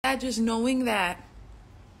sad just knowing that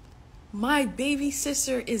my baby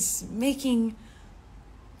sister is making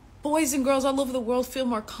boys and girls all over the world feel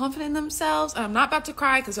more confident in themselves. And I'm not about to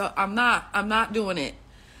cry because I'm not doing it.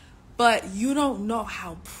 But you don't know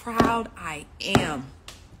how proud I am.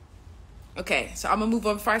 Okay, so I'm going to move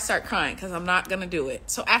on before I start crying because I'm not going to do it.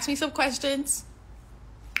 So ask me some questions.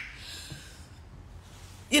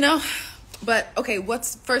 You know, but okay,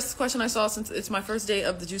 what's first question I saw since it's my first day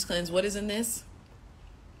of the juice cleanse? What is in this?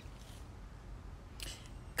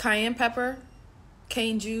 Cayenne pepper,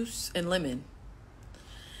 cane juice, and lemon.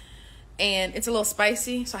 And it's a little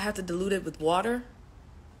spicy, so I have to dilute it with water.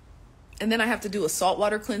 And then I have to do a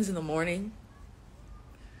saltwater cleanse in the morning.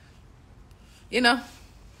 You know,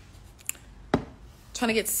 trying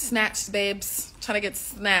to get snatched, babes. Trying to get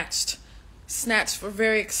snatched. Snatched for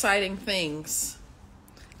very exciting things.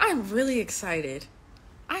 I'm really excited.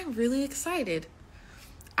 I'm really excited.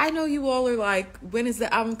 I know you all are like, when is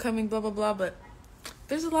the album coming, blah, blah, blah, but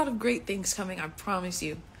there's a lot of great things coming, I promise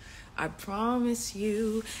you. I promise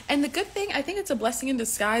you. And the good thing, I think it's a blessing in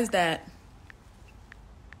disguise that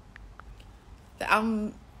the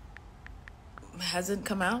album hasn't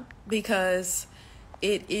come out, because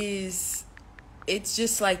it's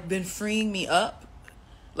just like been freeing me up.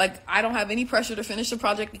 Like, I don't have any pressure to finish the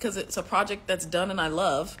project because it's a project that's done and I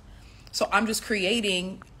love. So I'm just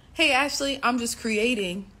creating. Hey, Ashley, I'm just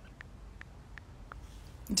creating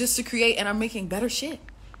just to create, and I'm making better shit.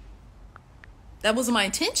 That wasn't my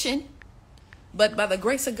intention, but by the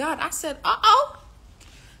grace of God, I said, uh-oh.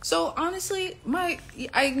 So honestly,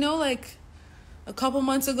 I know like a couple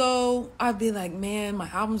months ago, I'd be like, man, my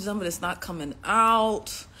album's done, but it's not coming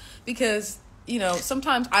out. Because, you know,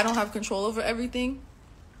 sometimes I don't have control over everything.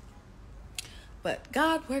 But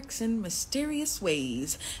God works in mysterious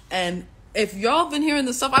ways. And if y'all been hearing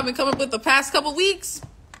the stuff I've been coming up with the past couple weeks,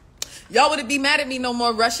 y'all wouldn't be mad at me no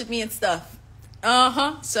more, rushing me and stuff.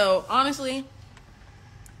 So honestly,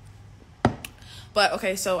 but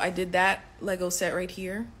okay, so I did that Lego set right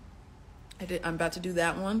here. I'm about to do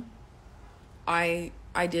that one. I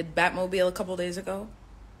did Batmobile a couple days ago,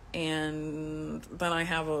 and then I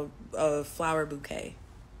have a flower bouquet.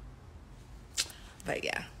 But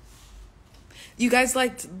yeah. You guys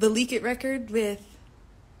liked the Leak It record with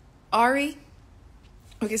Ari?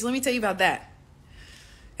 Okay, so let me tell you about that.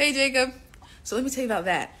 Hey, Jacob. So let me tell you about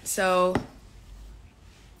that. So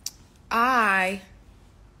how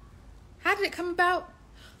did it come about?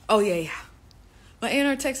 Oh, yeah. My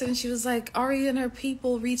aunt texted and she was like, Ari and her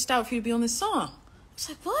people reached out for you to be on this song. I was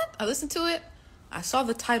like, what? I listened to it. I saw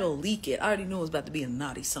the title, Leak It. I already knew it was about to be a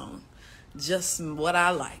naughty song. Just what I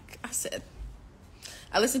like.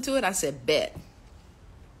 I listened to it. I said, bet.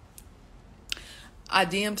 I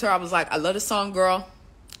DM'd her. I was like, I love the song, girl.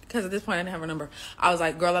 Because at this point, I didn't have her number. I was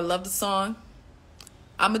like, girl, I love the song.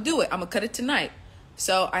 I'm going to do it. I'm going to cut it tonight.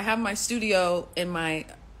 So I have my studio in my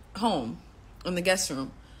home, in the guest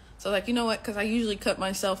room. So I was like, you know what? Because I usually cut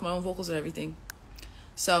myself, my own vocals and everything.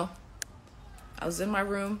 So I was in my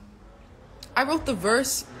room. I wrote the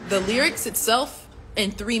lyrics itself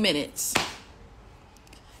in 3 minutes.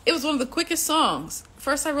 It was one of the quickest songs.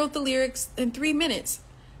 First, I wrote the lyrics in 3 minutes.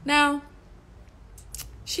 Now,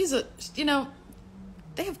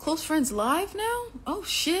 they have Close Friends Live now? Oh,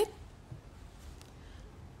 shit.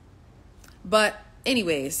 But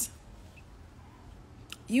anyways,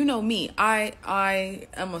 you know me. I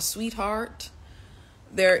am a sweetheart.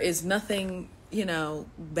 There is nothing,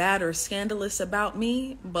 bad or scandalous about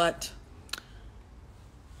me, but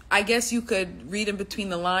I guess you could read in between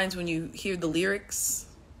the lines when you hear the lyrics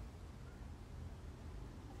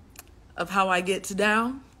of how I get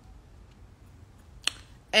down.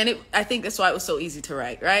 And I think that's why it was so easy to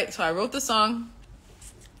write, right? So I wrote the song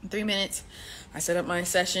in 3 minutes. I set up my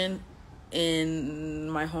session in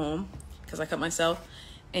my home because I cut myself.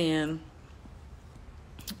 And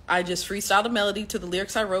I just freestyled a melody to the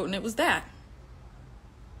lyrics I wrote, and it was that.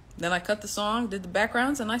 Then I cut the song, did the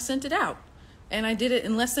backgrounds, and I sent it out. And I did it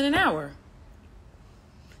in less than an hour.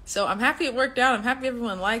 So I'm happy it worked out. I'm happy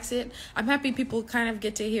everyone likes it. I'm happy people kind of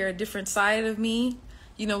get to hear a different side of me,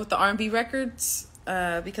 with the R&B records.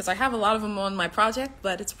 Because I have a lot of them on my project,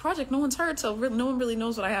 but it's a project no one's heard, so no one really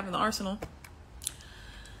knows what I have in the arsenal.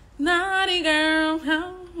 Naughty girl,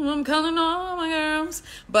 I'm calling all my girls.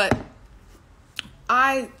 But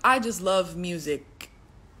I just love music.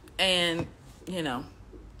 And,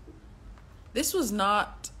 this was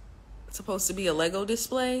not supposed to be a Lego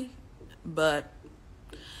display, but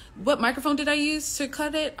what microphone did I use to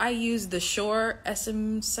cut it? I used the Shure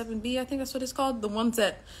SM7B, I think that's what it's called.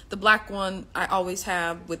 The black one I always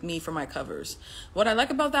have with me for my covers. What I like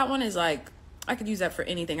about that one is like I could use that for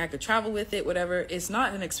anything. I could travel with it, whatever. It's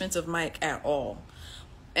not an expensive mic at all.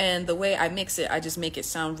 And the way I mix it, I just make it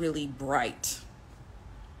sound really bright.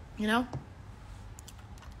 You know?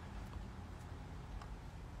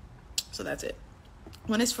 So that's it.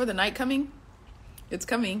 When it's for the night coming, it's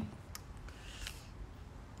coming.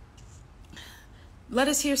 Let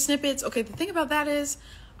us hear snippets. Okay, the thing about that is,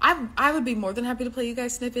 I would be more than happy to play you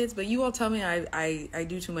guys snippets, but you all tell me I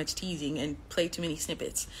do too much teasing and play too many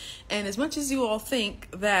snippets. And as much as you all think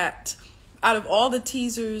that out of all the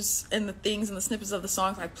teasers and the things and the snippets of the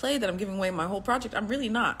songs I play that I'm giving away my whole project, I'm really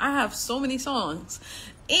not. I have so many songs.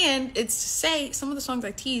 And it's to say some of the songs I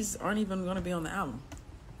tease aren't even going to be on the album.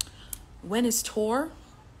 When is tour?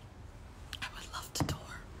 I would love to tour.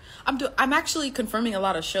 I'm actually confirming a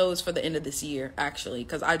lot of shows for the end of this year, actually,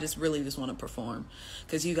 because I just really just want to perform.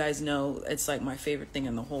 Because you guys know it's like my favorite thing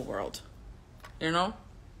in the whole world. You know?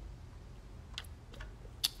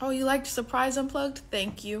 Oh, you liked Surprise Unplugged?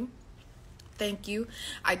 Thank you. Thank you.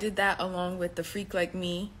 I did that along with the Freak Like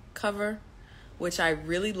Me cover, which I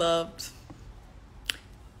really loved.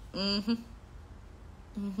 You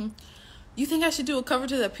think I should do a cover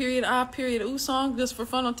to the period ah period ooh song just for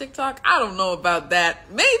fun on TikTok? I don't know about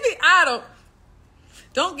that. Maybe.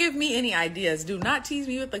 Don't give me any ideas. Do not tease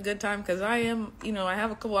me with a good time, because I am, I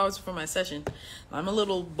have a couple hours before my session. I'm a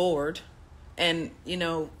little bored, and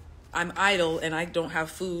I'm idle and I don't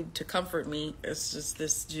have food to comfort me. It's just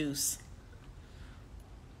this juice.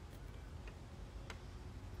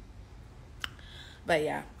 But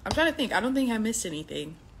yeah, I'm trying to think. I don't think I missed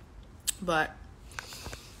anything, but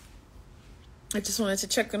I just wanted to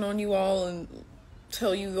check in on you all and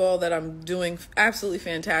tell you all that I'm doing absolutely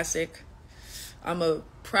fantastic. I'm a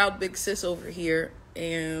proud big sis over here,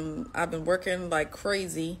 and I've been working like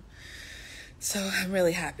crazy. So I'm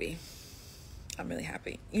really happy.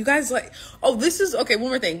 You guys okay, one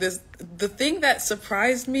more thing. The thing that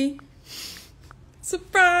surprised me.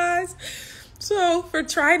 Surprise! So for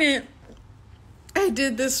Trident, I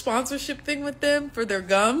did this sponsorship thing with them for their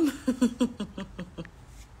gum.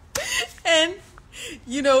 And,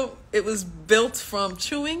 it was built from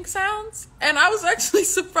chewing sounds. And I was actually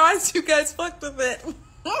surprised you guys fucked with it.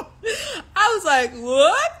 I was like,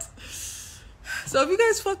 what? So if you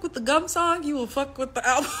guys fuck with the gum song, you will fuck with the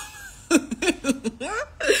album.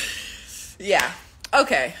 Yeah.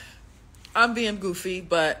 Okay. I'm being goofy,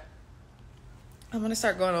 but I'm going to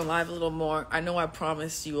start going on live a little more. I know I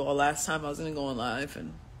promised you all last time I was going to go on live,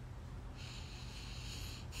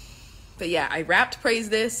 but yeah, I rapped Praise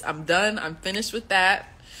This. I'm done. I'm finished with that.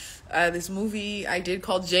 This movie I did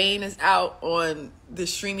called Jane is out on the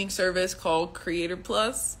streaming service called Creator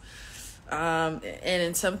Plus. And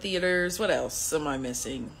in some theaters. What else am I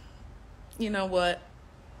missing? You know what?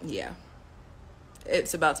 Yeah.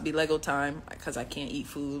 It's about to be Lego time because I can't eat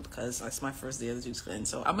food because it's my first day of the juice cleanse.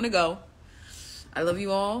 So I'm going to go. I love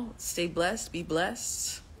you all. Stay blessed. Be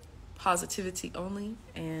blessed. Positivity only.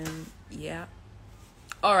 And yeah.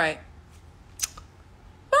 All right.